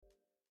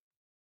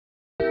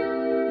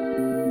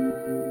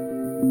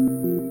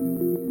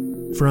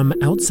From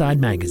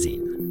Outside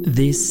Magazine,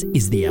 this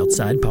is the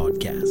Outside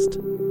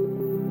Podcast.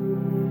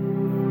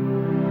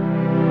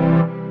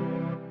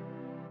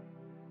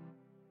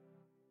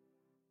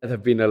 There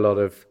have been a lot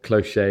of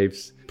close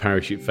shaves,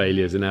 parachute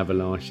failures and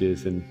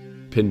avalanches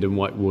and pinned in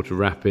whitewater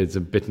rapids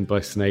and bitten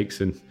by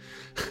snakes and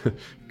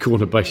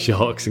cornered by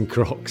sharks and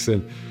crocs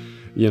and,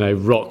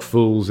 rock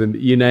falls and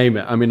you name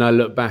it. I mean, I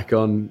look back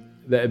on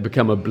that had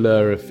become a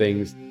blur of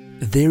things.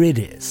 There it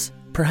is,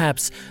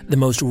 perhaps the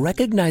most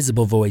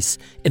recognizable voice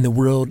in the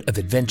world of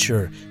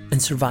adventure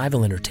and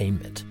survival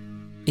entertainment,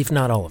 if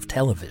not all of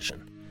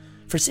television.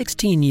 For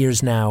 16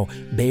 years now,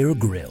 Bear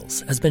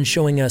Grylls has been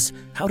showing us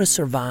how to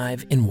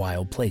survive in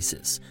wild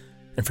places.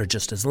 And for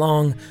just as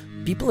long,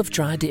 people have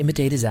tried to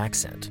imitate his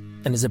accent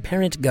and his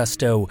apparent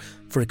gusto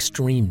for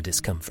extreme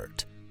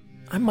discomfort.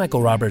 I'm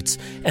Michael Roberts,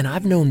 and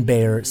I've known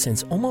Bear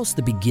since almost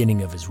the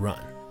beginning of his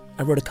run.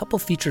 I wrote a couple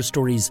feature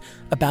stories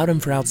about him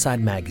for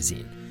Outside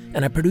Magazine,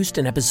 and I produced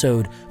an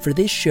episode for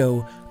this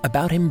show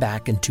about him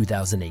back in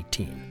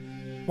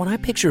 2018. When I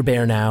picture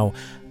Bear now,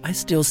 I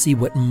still see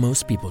what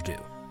most people do.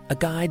 A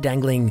guy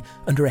dangling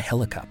under a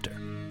helicopter,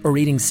 or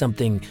eating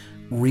something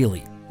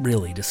really,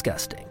 really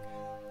disgusting.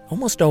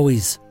 Almost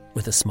always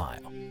with a smile.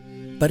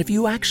 But if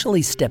you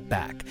actually step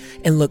back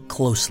and look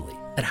closely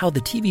at how the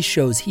TV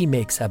shows he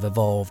makes have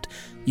evolved,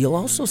 you'll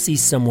also see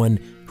someone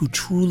who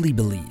truly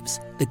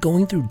believes that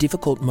going through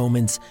difficult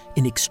moments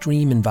in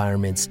extreme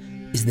environments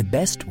is the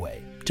best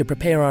way to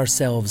prepare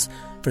ourselves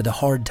for the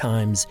hard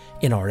times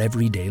in our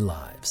everyday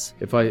lives.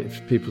 If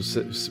people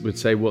would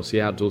say, what's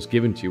the outdoors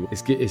given to you?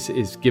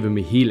 It's given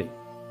me healing.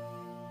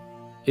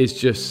 It's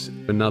just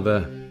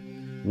another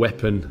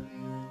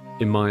weapon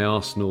in my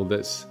arsenal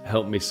that's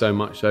helped me so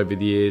much over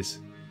the years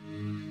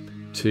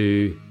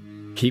to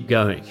keep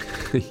going.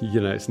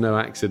 It's no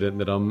accident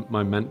that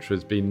my mantra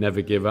has been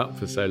never give up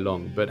for so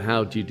long. But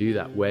how do you do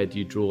that? Where do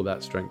you draw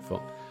that strength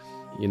from?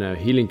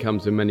 Healing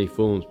comes in many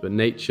forms, but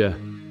nature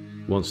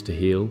wants to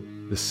heal.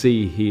 The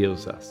sea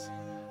heals us.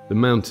 The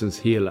mountains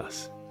heal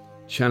us.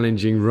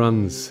 Challenging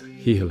runs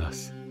heal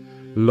us.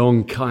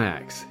 Long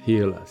kayaks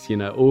heal us.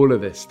 All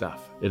of this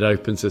stuff. It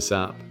opens us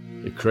up.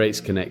 It creates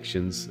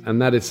connections.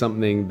 And that is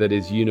something that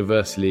is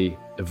universally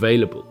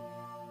available.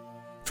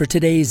 For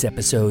today's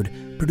episode,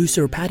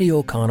 producer Patty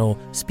O'Connell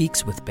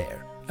speaks with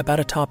Bear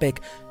about a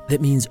topic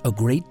that means a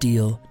great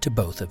deal to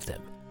both of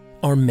them: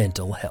 our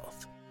mental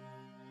health.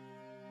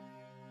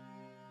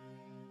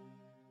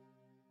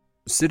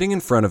 Sitting in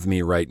front of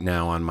me right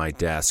now on my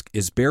desk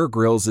is Bear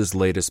Grylls'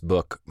 latest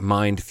book,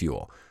 Mind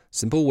Fuel: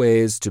 Simple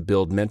Ways to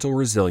Build Mental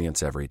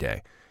Resilience Every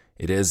Day.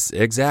 It is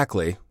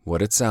exactly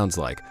what it sounds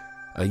like.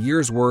 A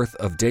year's worth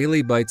of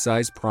daily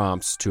bite-sized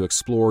prompts to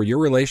explore your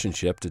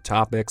relationship to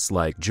topics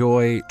like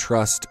joy,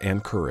 trust,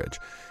 and courage.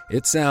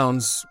 It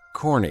sounds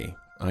corny,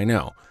 I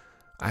know.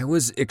 I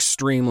was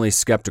extremely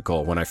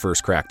skeptical when I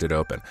first cracked it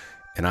open,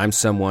 and I'm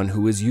someone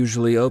who is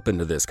usually open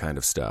to this kind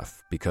of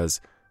stuff because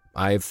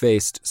I've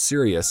faced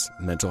serious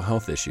mental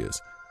health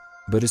issues.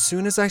 But as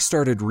soon as I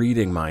started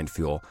reading Mind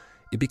Fuel,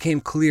 it became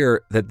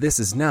clear that this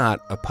is not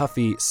a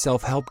puffy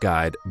self-help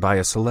guide by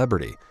a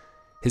celebrity.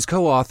 His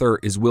co-author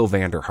is Will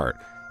Vanderhart,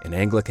 an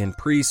Anglican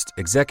priest,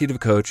 executive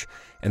coach,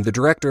 and the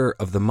director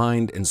of the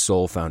Mind and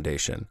Soul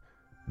Foundation.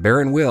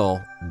 Bear and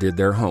Will did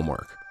their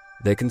homework.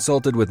 They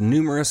consulted with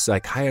numerous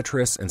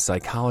psychiatrists and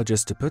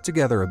psychologists to put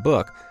together a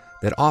book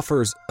that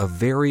offers a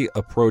very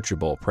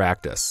approachable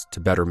practice to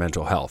better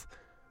mental health.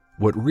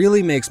 What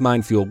really makes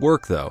Mind Fuel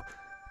work, though,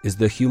 is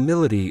the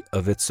humility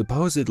of its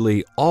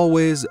supposedly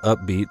always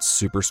upbeat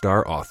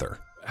superstar author.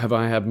 Have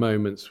I had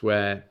moments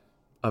where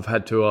I've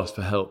had to ask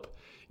for help?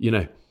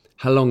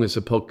 How long is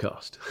a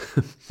podcast?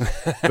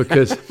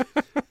 Because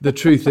the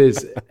truth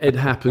is, it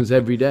happens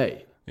every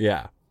day.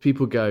 Yeah.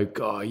 People go,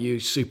 God, you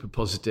super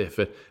positive.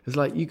 It's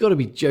like, you got to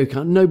be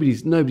joking.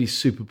 Nobody's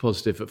super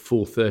positive at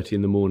 4:30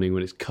 in the morning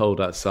when it's cold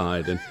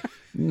outside, and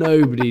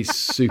nobody's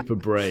super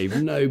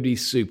brave.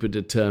 Nobody's super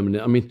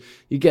determined. I mean,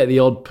 you get the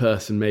odd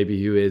person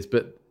maybe who is,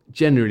 but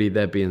generally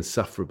they're being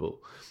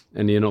insufferable,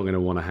 and you're not going to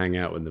want to hang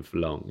out with them for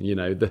long.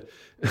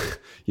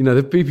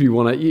 The people you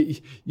want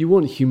you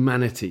want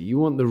humanity. You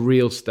want the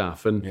real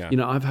stuff. And,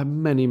 I've had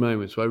many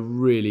moments where I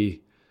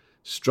really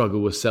struggle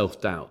with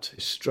self-doubt,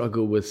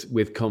 struggle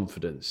with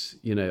confidence.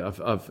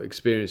 I've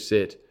experienced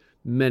it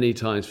many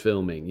times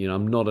filming.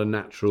 I'm not a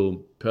natural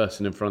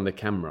person in front of the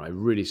camera. I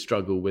really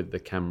struggle with the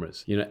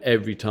cameras.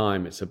 Every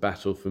time it's a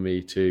battle for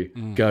me to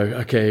go,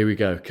 okay, here we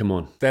go, come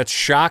on. That's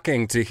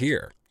shocking to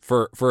hear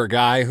for a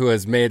guy who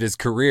has made his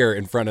career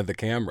in front of the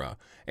camera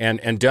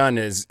and done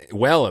as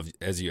well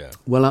as you have.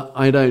 Well,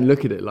 I don't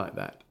look at it like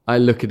that. I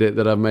look at it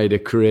that I've made a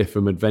career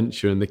from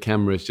adventure, and the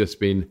camera has just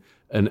been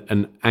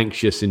an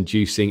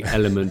anxious-inducing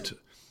element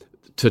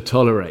to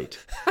tolerate.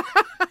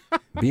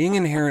 Being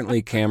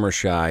inherently camera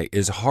shy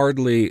is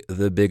hardly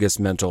the biggest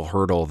mental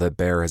hurdle that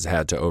Bear has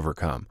had to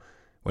overcome.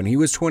 When he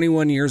was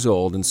 21 years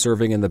old and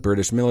serving in the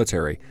British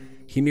military,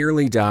 he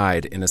nearly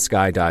died in a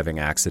skydiving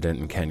accident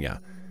in Kenya.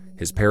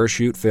 His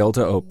parachute failed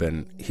to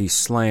open, he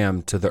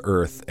slammed to the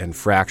earth and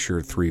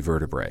fractured 3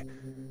 vertebrae.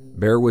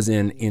 Bear was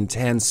in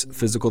intense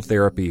physical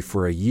therapy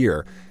for a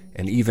year,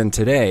 and even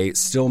today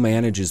still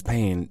manages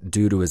pain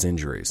due to his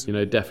injuries.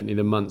 Definitely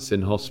the months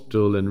in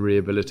hospital and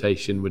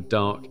rehabilitation were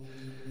dark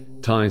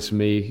times for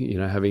me,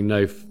 having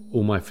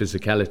all my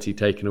physicality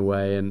taken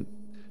away and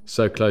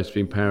so close to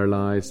being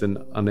paralyzed and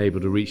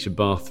unable to reach the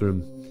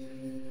bathroom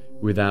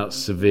without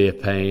severe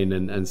pain.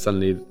 And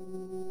suddenly,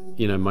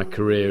 my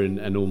career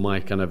and all my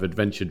kind of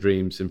adventure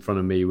dreams in front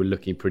of me were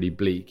looking pretty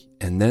bleak.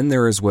 And then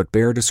there is what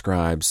Bear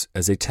describes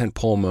as a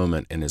tentpole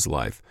moment in his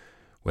life,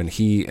 when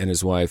he and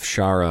his wife,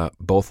 Shara,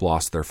 both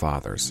lost their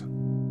fathers.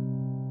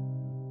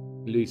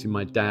 Losing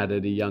my dad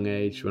at a young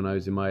age when I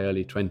was in my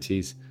early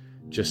 20s,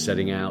 just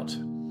setting out,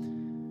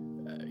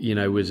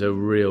 was a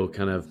real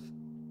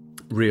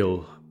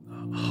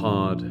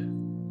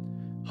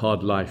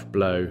hard life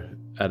blow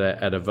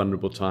at a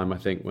vulnerable time, I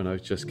think, when I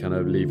was just kind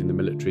of leaving the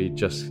military,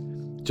 just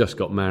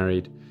got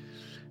married.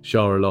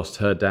 Shara lost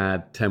her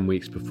dad 10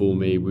 weeks before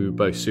me. We were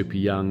both super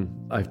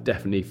young. I've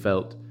definitely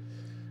felt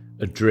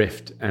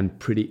adrift and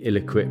pretty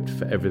ill-equipped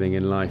for everything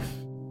in life.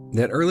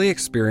 That early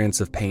experience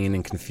of pain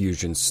and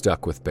confusion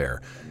stuck with Bear,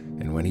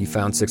 and when he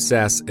found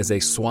success as a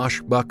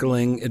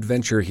swashbuckling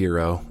adventure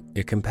hero,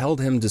 it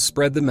compelled him to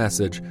spread the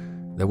message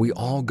that we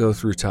all go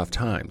through tough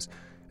times,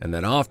 and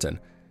that often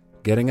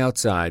getting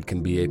outside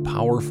can be a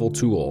powerful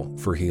tool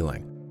for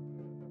healing.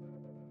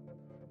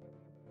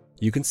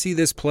 You can see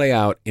this play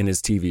out in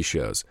his TV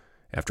shows.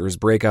 After his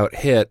breakout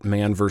hit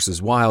Man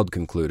vs. Wild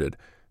concluded,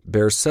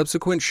 Bear's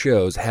subsequent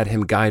shows had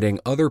him guiding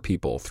other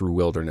people through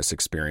wilderness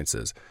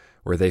experiences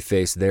where they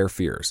face their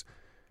fears.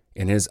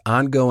 In his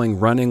ongoing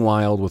Running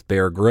Wild with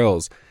Bear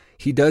Grylls,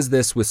 he does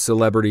this with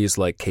celebrities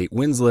like Kate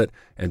Winslet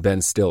and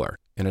Ben Stiller.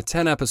 In a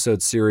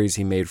 10-episode series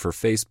he made for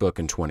Facebook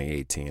in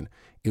 2018,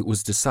 it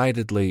was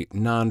decidedly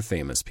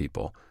non-famous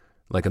people,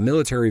 like a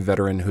military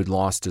veteran who'd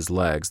lost his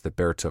legs that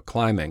Bear took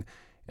climbing,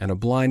 and a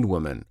blind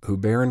woman who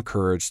Bear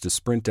encouraged to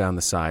sprint down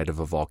the side of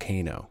a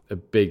volcano. A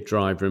big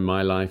driver in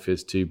my life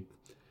is to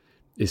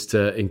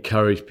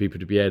encourage people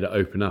to be able to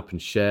open up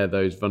and share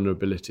those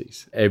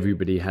vulnerabilities.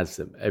 Everybody has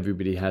them.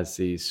 Everybody has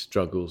these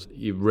struggles.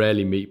 You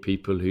rarely meet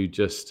people who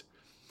just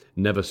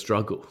never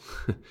struggle.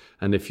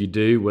 And if you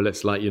do, well,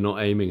 it's like you're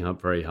not aiming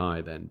up very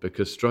high then,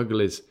 because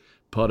struggle is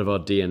part of our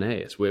DNA.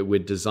 It's where we're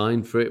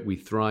designed for it. We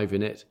thrive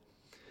in it,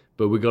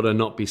 but we've got to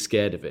not be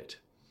scared of it.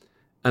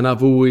 And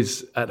I've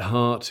always, at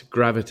heart,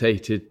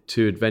 gravitated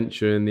to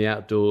adventure in the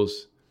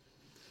outdoors.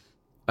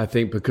 I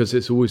think because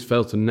it's always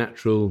felt a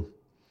natural,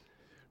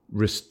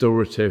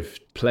 restorative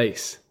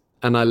place.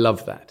 And I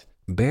love that.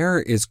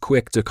 Bear is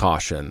quick to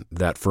caution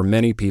that for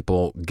many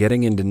people,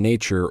 getting into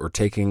nature or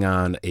taking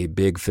on a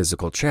big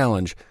physical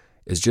challenge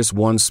is just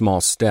one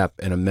small step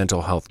in a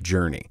mental health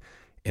journey.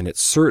 And it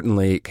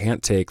certainly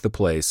can't take the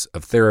place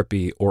of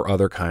therapy or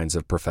other kinds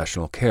of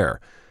professional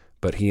care.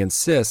 But he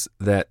insists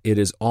that it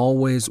is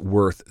always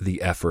worth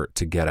the effort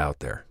to get out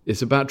there.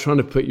 It's about trying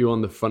to put you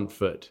on the front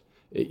foot.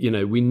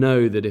 We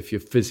know that if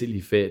you're physically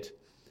fit,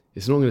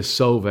 it's not going to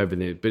solve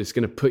everything, but it's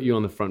going to put you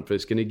on the front foot.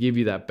 It's going to give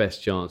you that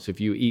best chance.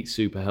 If you eat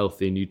super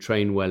healthy and you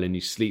train well and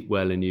you sleep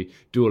well and you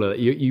do all of that,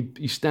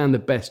 you stand the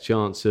best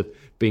chance of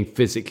being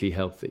physically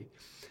healthy.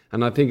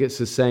 And I think it's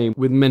the same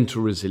with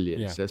mental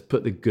resilience. Yeah. Let's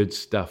put the good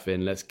stuff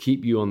in. Let's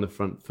keep you on the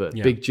front foot.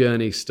 Yeah. Big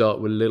journeys start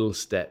with little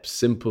steps,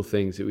 simple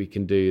things that we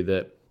can do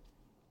that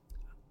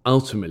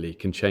ultimately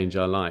can change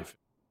our life.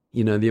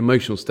 The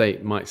emotional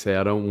state might say,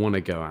 I don't want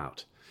to go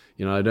out.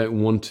 I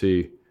don't want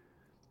to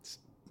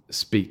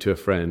speak to a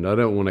friend. I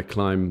don't want to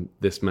climb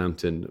this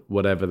mountain,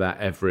 whatever that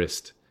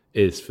Everest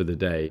is for the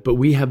day. But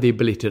we have the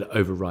ability to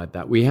override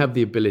that. We have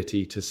the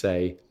ability to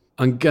say,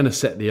 I'm going to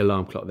set the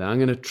alarm clock there. I'm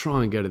going to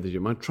try and go to the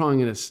gym. I'm trying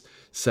to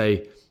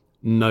say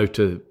no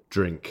to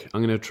drink.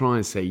 I'm going to try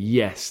and say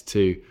yes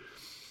to,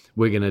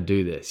 we're going to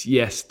do this.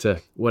 Yes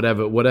to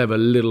whatever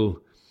little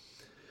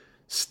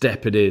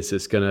step it is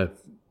that's going to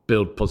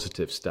build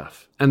positive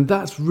stuff. And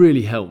that's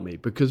really helped me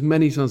because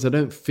many times I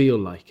don't feel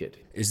like it.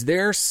 Is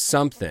there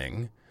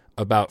something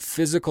about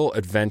physical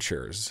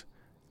adventures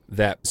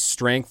that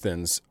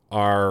strengthens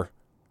our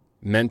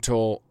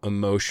mental,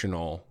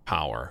 emotional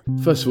power?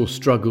 First of all,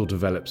 struggle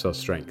develops our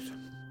strength.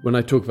 When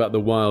I talk about the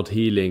wild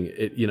healing,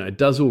 it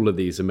does all of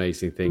these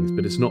amazing things,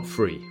 but it's not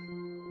free.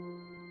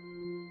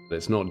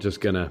 It's not just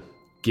going to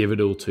give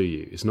it all to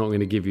you. It's not going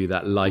to give you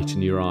that light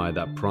in your eye,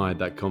 that pride,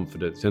 that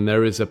confidence. And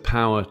there is a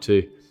power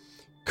to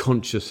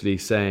consciously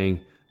saying,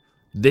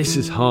 this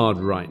is hard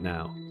right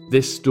now.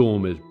 This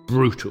storm is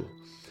brutal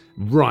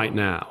right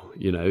now.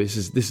 This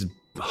is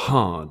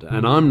hard.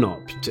 And I'm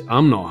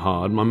not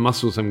hard. My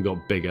muscles haven't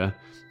got bigger.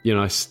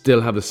 I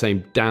still have the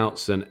same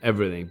doubts and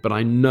everything. But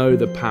I know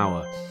the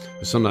power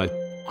of sometimes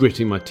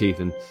gritting my teeth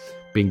and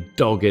being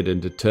dogged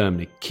and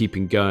determined, and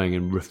keeping going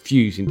and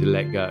refusing to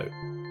let go.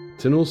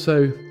 And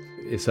also,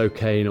 it's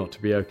okay not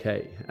to be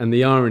okay. And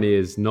the irony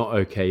is not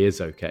okay is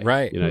okay.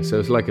 Right. So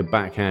it's like a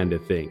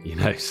backhanded thing,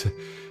 So,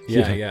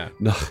 Yeah.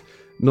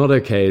 Not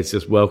okay is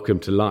just welcome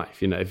to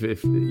life.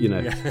 If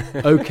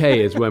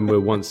okay is when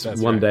we're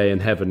one day in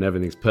heaven,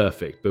 everything's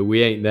perfect, but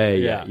we ain't there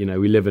yet.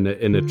 We live in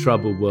a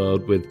troubled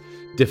world with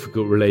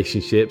difficult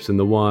relationships, and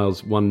the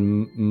wild's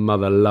one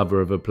mother lover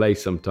of a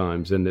place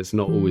sometimes, and it's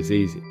not always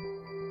easy.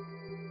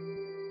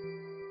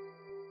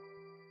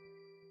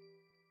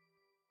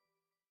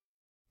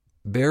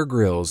 Bear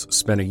Grylls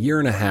spent a year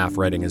and a half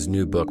writing his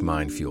new book,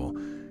 Mind Fuel,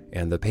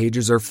 and the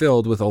pages are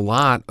filled with a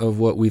lot of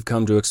what we've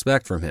come to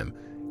expect from him.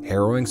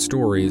 Harrowing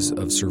stories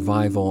of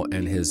survival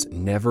and his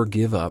never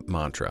give up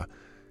mantra.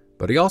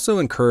 But he also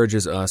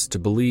encourages us to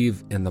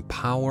believe in the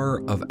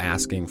power of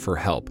asking for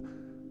help.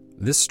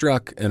 This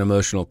struck an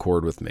emotional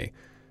chord with me.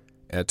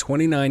 At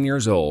 29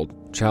 years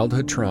old,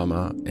 childhood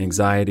trauma,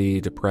 anxiety,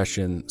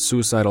 depression,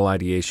 suicidal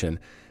ideation,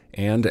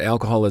 and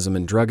alcoholism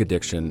and drug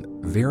addiction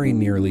very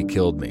nearly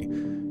killed me.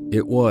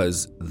 It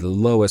was the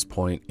lowest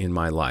point in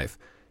my life,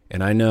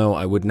 and I know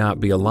I would not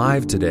be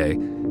alive today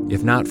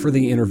if not for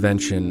the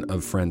intervention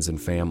of friends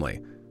and family.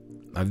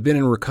 I've been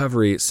in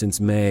recovery since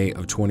May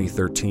of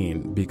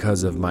 2013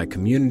 because of my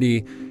community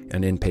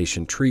and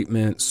inpatient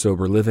treatment,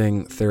 sober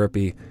living,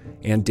 therapy,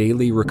 and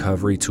daily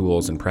recovery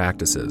tools and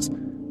practices.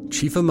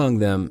 Chief among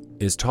them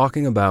is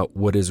talking about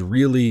what is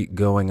really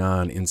going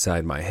on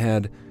inside my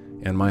head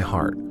and my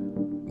heart.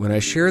 When I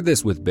shared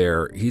this with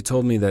Bear, he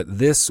told me that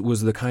this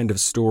was the kind of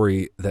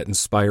story that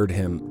inspired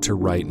him to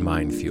write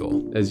Mind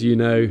Fuel. As you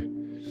know,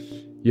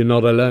 you're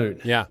not alone.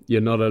 Yeah. You're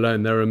not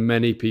alone. There are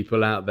many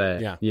people out there.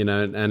 Yeah.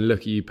 And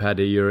look at you,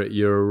 Paddy.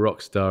 You're a rock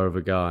star of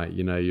a guy.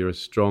 You're a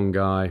strong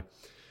guy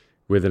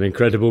with an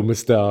incredible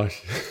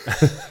moustache.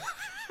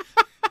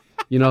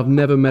 I've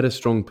never met a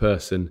strong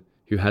person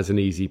who has an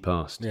easy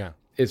past. Yeah.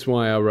 It's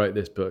why I wrote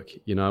this book.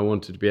 I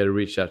wanted to be able to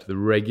reach out to the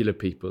regular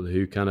people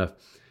who kind of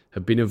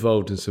have been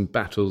involved in some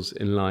battles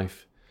in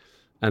life,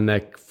 and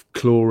they're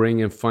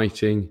clawing and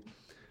fighting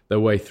their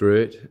way through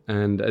it.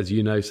 And as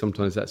you know,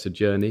 sometimes that's a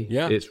journey.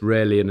 Yeah. It's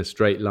rarely in a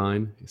straight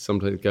line.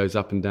 Sometimes it goes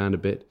up and down a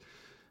bit.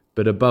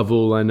 But above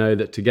all, I know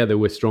that together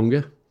we're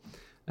stronger.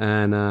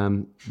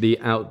 And the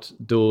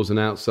outdoors and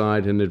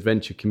outside and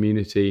adventure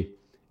community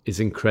is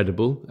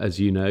incredible, as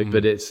you know.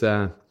 But it's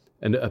a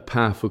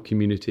powerful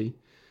community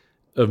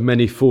of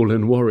many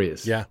fallen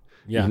warriors. Yeah.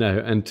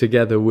 And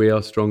together we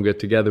are stronger.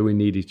 Together we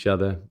need each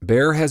other.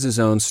 Bear has his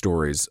own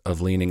stories of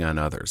leaning on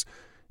others,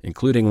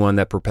 including one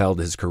that propelled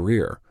his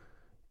career.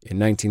 In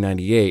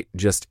 1998,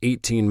 just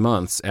 18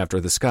 months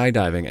after the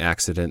skydiving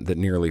accident that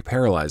nearly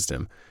paralyzed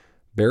him,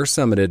 Bear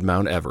summited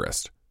Mount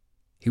Everest.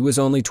 He was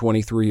only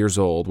 23 years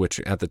old, which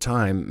at the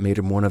time made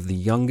him one of the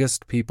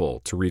youngest people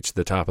to reach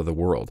the top of the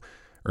world,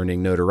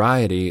 earning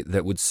notoriety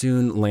that would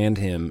soon land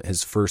him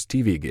his first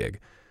TV gig.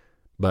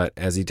 But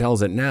as he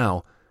tells it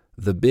now,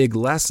 the big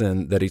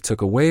lesson that he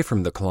took away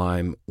from the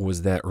climb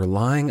was that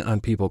relying on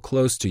people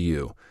close to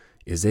you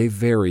is a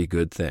very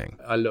good thing.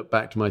 I look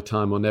back to my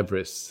time on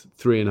Everest,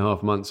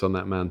 3.5 months on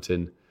that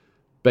mountain,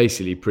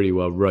 basically pretty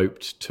well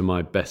roped to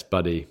my best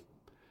buddy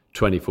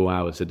 24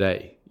 hours a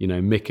day.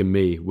 Mick and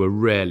me were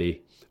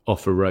rarely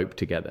off a rope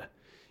together.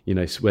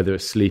 Whether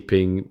it's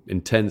sleeping,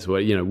 intense,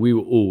 or, we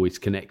were always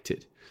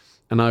connected.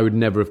 And I would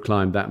never have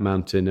climbed that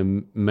mountain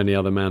and many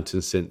other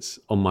mountains since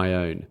on my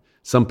own.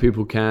 Some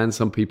people can,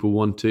 some people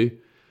want to.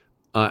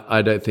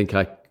 I don't think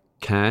I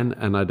can,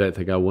 and I don't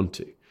think I want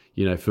to.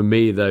 For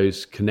me,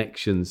 those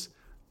connections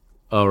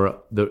are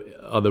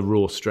the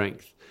raw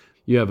strength.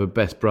 You have a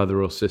best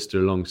brother or sister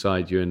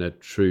alongside you in a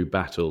true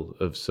battle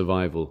of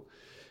survival.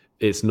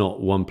 It's not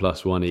 1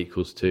 + 1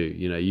 = 2.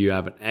 You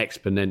have an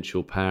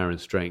exponential power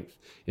and strength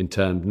in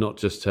terms, not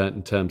just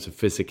in terms of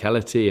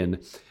physicality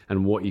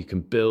and what you can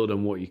build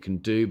and what you can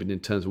do, but in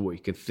terms of what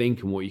you can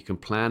think and what you can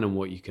plan and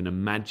what you can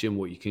imagine,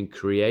 what you can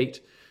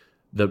create.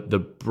 The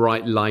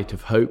bright light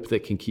of hope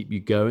that can keep you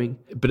going.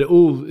 But it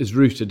all is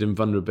rooted in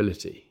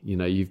vulnerability.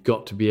 You've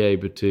got to be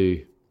able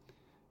to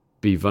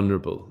be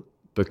vulnerable,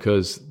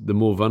 because the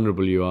more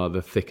vulnerable you are,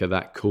 the thicker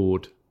that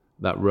cord,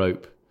 that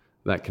rope,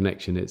 that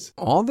connection is.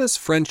 All this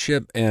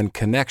friendship and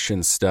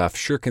connection stuff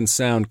sure can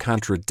sound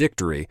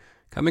contradictory,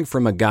 coming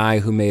from a guy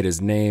who made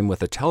his name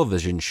with a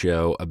television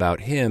show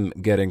about him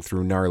getting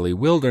through gnarly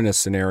wilderness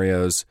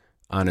scenarios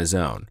on his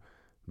own.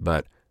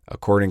 But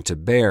according to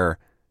Bear,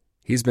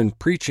 he's been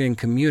preaching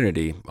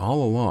community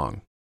all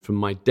along. From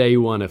my day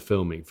one of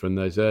filming, from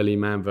those early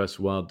Man vs.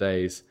 Wild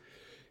days,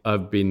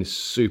 I've been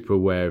super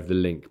aware of the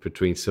link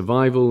between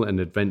survival and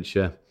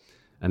adventure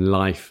and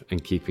life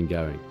and keeping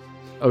going.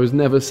 I was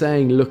never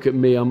saying, look at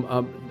me,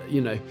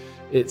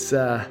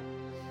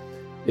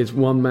 it's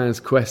one man's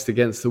quest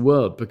against the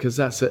world, because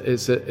first of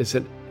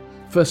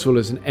all,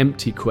 it's an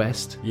empty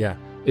quest. Yeah.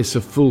 It's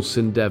a false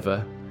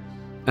endeavor,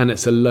 and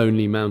it's a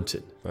lonely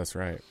mountain. That's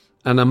right.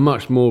 And I'm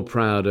much more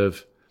proud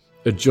of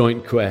a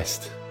joint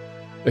quest,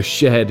 a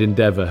shared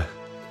endeavor,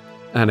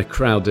 and a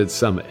crowded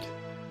summit.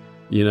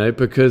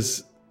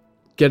 Because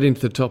getting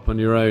to the top on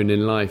your own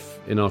in life,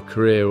 in our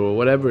career or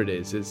whatever it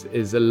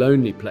is a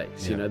lonely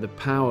place. Yeah. The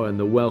power and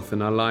the wealth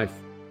in our life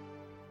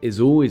is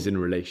always in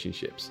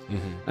relationships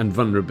and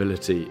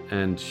vulnerability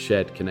and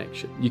shared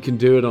connection. You can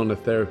do it on a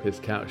therapist's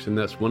couch, and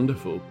that's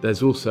wonderful.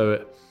 There's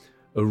also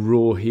a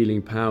raw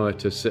healing power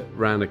to sit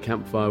around a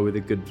campfire with a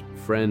good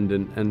friend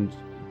and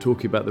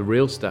talking about the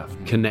real stuff.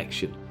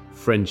 Connection,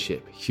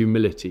 friendship,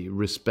 humility,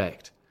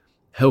 respect,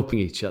 helping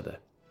each other,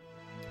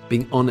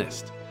 being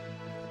honest.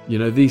 You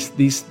know,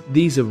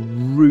 these are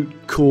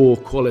root core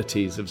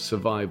qualities of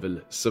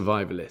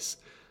survivalists.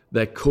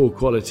 They're core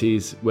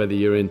qualities, whether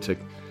you're into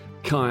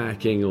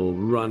kayaking or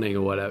running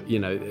or whatever, you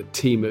know, a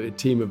team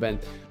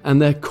event,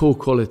 and they're core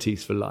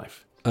qualities for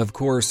life. Of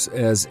course,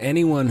 as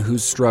anyone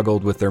who's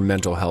struggled with their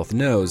mental health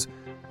knows,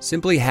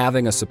 simply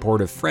having a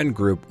supportive friend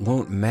group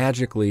won't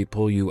magically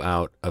pull you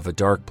out of a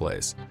dark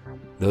place.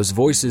 Those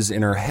voices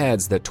in our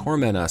heads that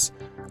torment us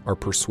are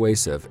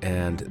persuasive,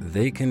 and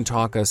they can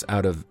talk us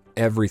out of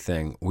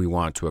everything we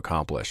want to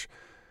accomplish.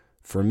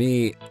 For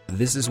me,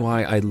 this is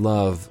why I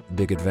love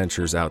big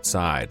adventures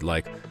outside,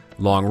 like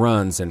long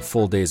runs and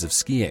full days of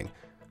skiing.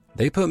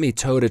 They put me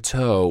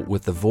toe-to-toe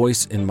with the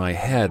voice in my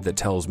head that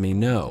tells me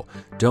no,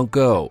 don't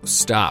go,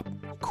 stop,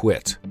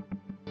 quit.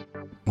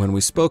 When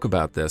we spoke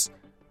about this,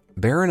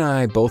 Bear and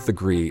I both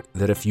agree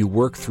that if you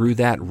work through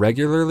that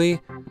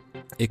regularly,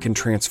 it can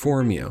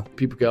transform you.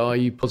 People go, are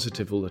you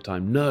positive all the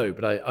time? No,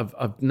 but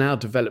I've now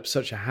developed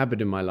such a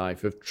habit in my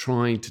life of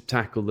trying to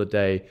tackle the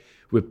day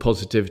with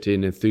positivity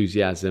and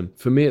enthusiasm.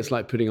 For me, it's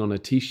like putting on a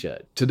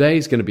t-shirt.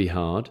 Today's going to be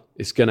hard.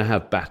 It's going to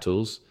have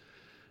battles.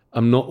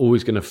 I'm not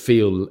always going to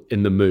feel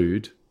in the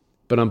mood,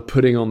 but I'm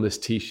putting on this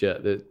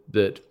t-shirt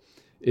that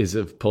is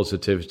of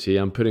positivity.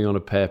 I'm putting on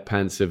a pair of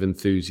pants of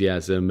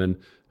enthusiasm and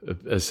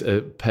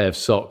a pair of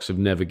socks of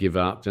never give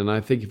up. And I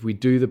think if we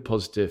do the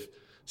positive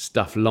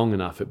stuff long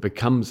enough, it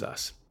becomes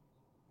us.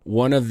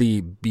 One of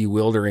the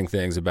bewildering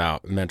things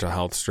about mental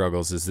health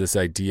struggles is this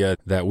idea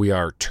that we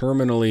are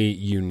terminally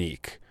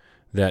unique,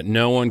 that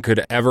no one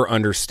could ever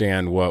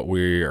understand what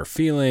we are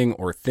feeling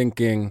or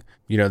thinking.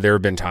 You know, there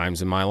have been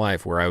times in my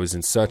life where I was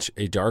in such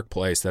a dark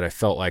place that I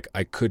felt like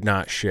I could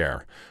not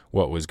share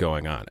what was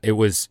going on. It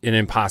was an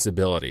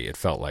impossibility, it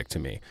felt like to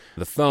me.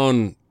 The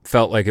phone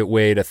felt like it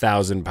weighed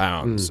 1,000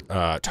 pounds.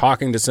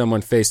 Talking to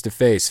someone face to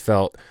face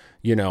felt,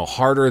 you know,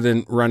 harder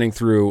than running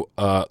through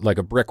like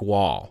a brick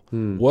wall.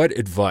 What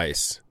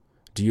advice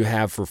do you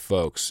have for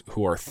folks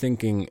who are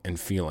thinking and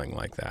feeling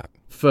like that?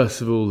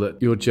 First of all,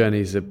 that your journey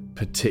is a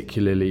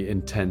particularly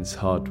intense,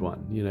 hard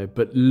one, you know,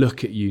 but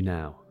look at you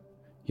now.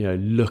 You know,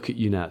 look at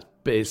you now.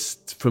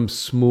 It's from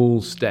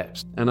small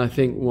steps. And I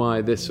think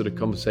why this sort of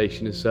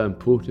conversation is so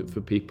important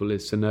for people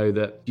is to know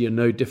that you're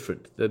no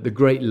different. That the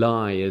great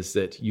lie is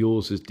that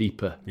yours is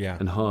deeper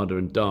and harder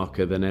and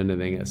darker than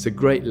anything. It's a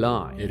great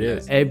lie. It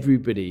is.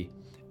 Everybody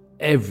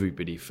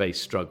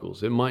face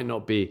struggles. It might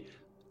not be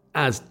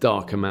as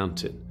dark a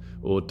mountain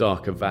or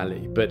dark a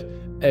valley, but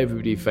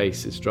everybody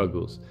faces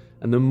struggles.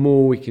 And the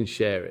more we can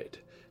share it,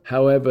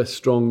 however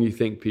strong you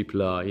think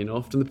people are, you know,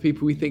 often the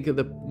people we think are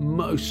the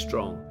most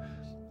strong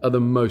are the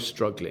most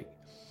struggling.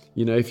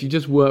 You know, if you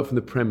just work from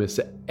the premise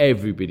that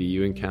everybody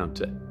you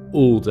encounter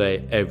all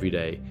day, every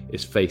day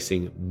is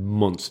facing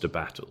monster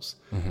battles,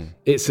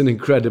 it's an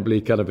incredibly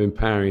kind of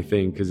empowering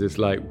thing, because it's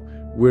like,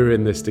 we're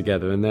in this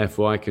together, and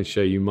therefore I can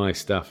show you my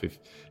stuff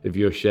if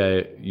you'll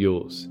share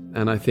yours.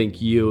 And I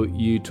think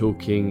you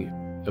talking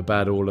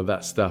about all of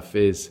that stuff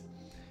is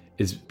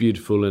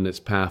beautiful and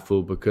it's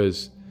powerful,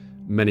 because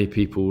many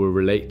people will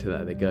relate to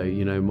that. They go,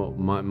 you know,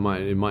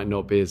 it might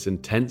not be as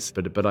intense,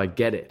 but I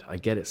get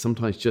it.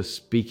 Sometimes just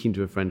speaking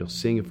to a friend or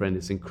seeing a friend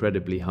is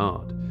incredibly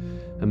hard.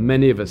 And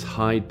many of us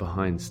hide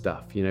behind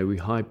stuff. You know, we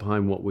hide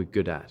behind what we're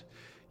good at.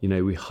 You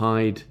know, we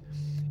hide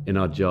in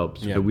our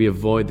jobs. Yeah. We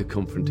avoid the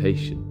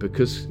confrontation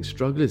because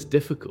struggle is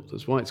difficult.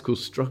 That's why it's called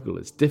struggle.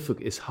 It's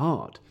difficult. It's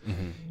hard.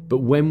 But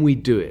when we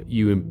do it,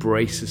 you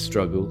embrace the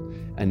struggle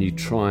and you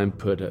try and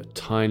put a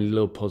tiny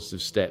little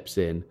positive steps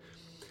in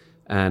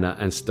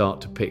and start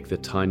to pick the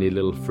tiny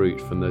little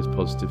fruit from those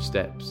positive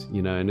steps.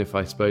 You know, and if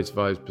I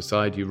was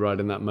beside you right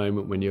in that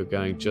moment when you're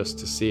going, just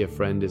to see a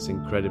friend is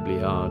incredibly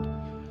hard.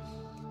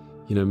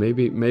 You know,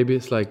 maybe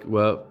it's like,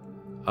 well,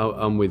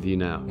 I'm with you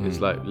now. It's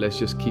like, let's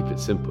just keep it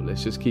simple.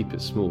 Let's just keep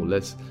it small.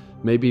 Let's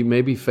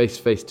maybe face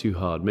to face too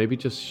hard. Maybe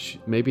just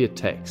maybe a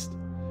text.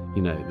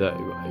 You know, that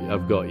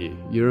I've got you.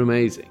 You're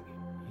amazing.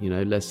 You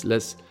know,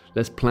 let's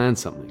plan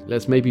something.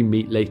 Let's maybe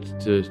meet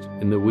later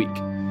in the week.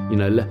 You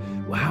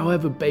know,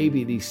 however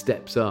baby these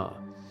steps are,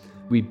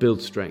 we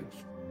build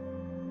strength.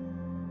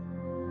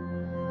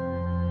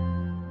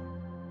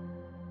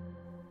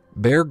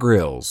 Bear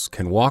Grylls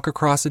can walk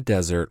across a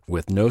desert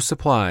with no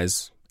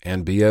supplies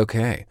and be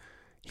okay.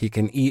 He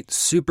can eat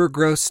super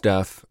gross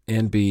stuff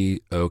and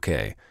be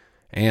okay.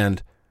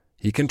 And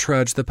he can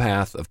trudge the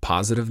path of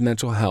positive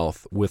mental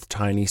health with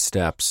tiny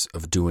steps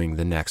of doing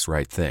the next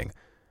right thing.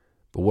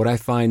 But what I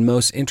find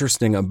most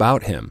interesting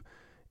about him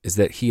is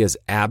that he is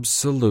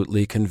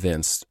absolutely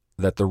convinced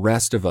that the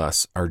rest of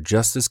us are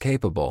just as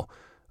capable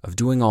of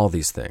doing all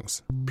these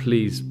things.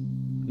 Please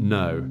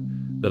know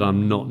that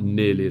I'm not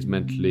nearly as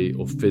mentally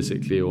or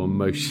physically or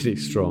emotionally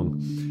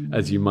strong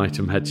as you might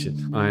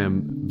imagine. I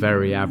am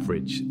very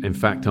average. In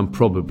fact, I'm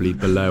probably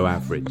below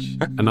average.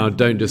 And I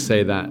don't just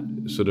say that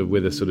sort of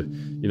with a sort of,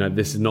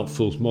 this is not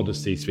false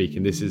modesty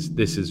speaking. This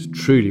is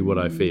truly what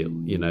I feel.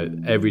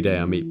 Every day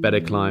I meet better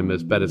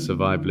climbers, better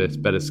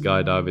survivalists, better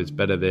skydivers,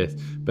 better this,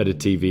 better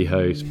TV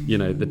hosts.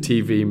 The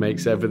TV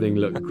makes everything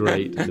look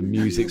great. The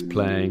music's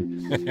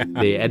playing.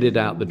 They edit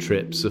out the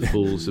trips, the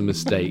falls, the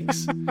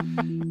mistakes,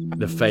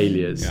 the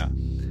failures. Yeah.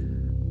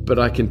 But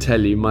I can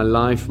tell you, my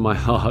life, my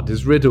heart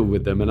is riddled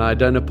with them, and I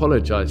don't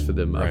apologize for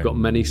them. Right. I've got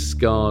many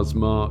scars,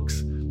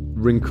 marks,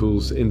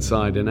 wrinkles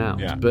inside and out.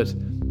 Yeah. But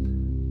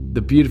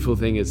the beautiful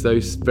thing is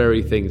those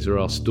very things are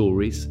our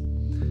stories,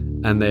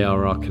 and they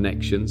are our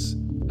connections,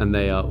 and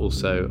they are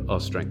also our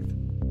strength.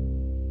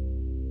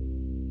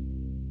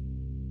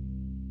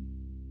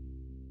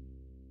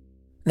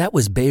 That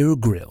was Bear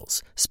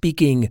Grylls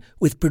speaking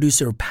with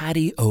producer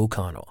Patty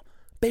O'Connell.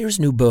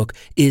 Bear's new book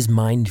is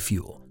Mind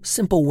Fuel,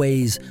 Simple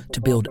Ways to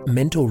Build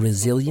Mental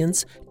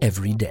Resilience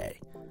Every Day.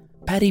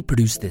 Patty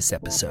produced this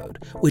episode,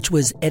 which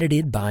was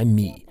edited by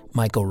me,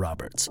 Michael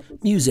Roberts.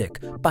 Music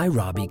by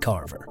Robbie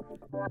Carver.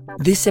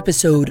 This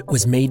episode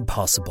was made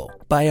possible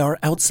by our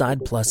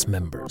Outside Plus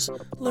members.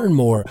 Learn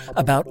more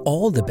about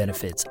all the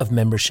benefits of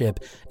membership,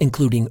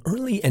 including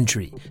early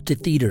entry to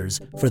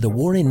theaters for the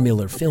Warren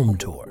Miller Film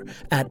Tour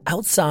at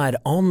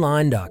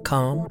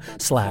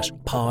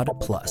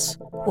outsideonline.com/podplus.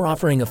 We're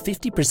offering a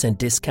 50%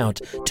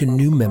 discount to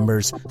new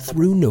members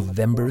through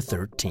November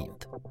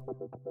 13th.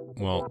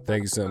 Well,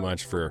 thank you so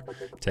much for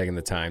taking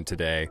the time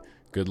today.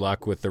 Good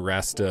luck with the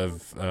rest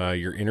of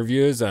your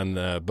interviews on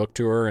the book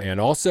tour,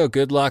 and also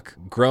good luck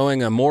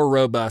growing a more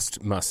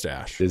robust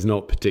mustache. It's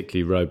not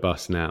particularly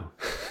robust now.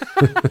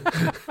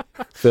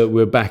 But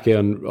we're back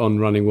on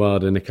Running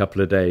Wild in a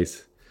couple of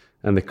days,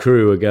 and the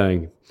crew are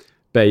going,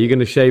 Bear, you going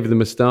to shave the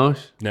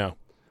moustache? No.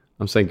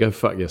 I'm saying go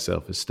fuck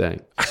yourself, it's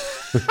staying.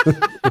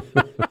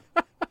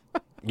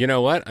 You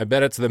know what? I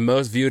bet it's the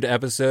most viewed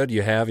episode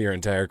you have your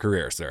entire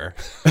career, sir.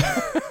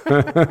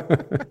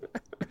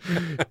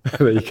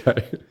 There you go.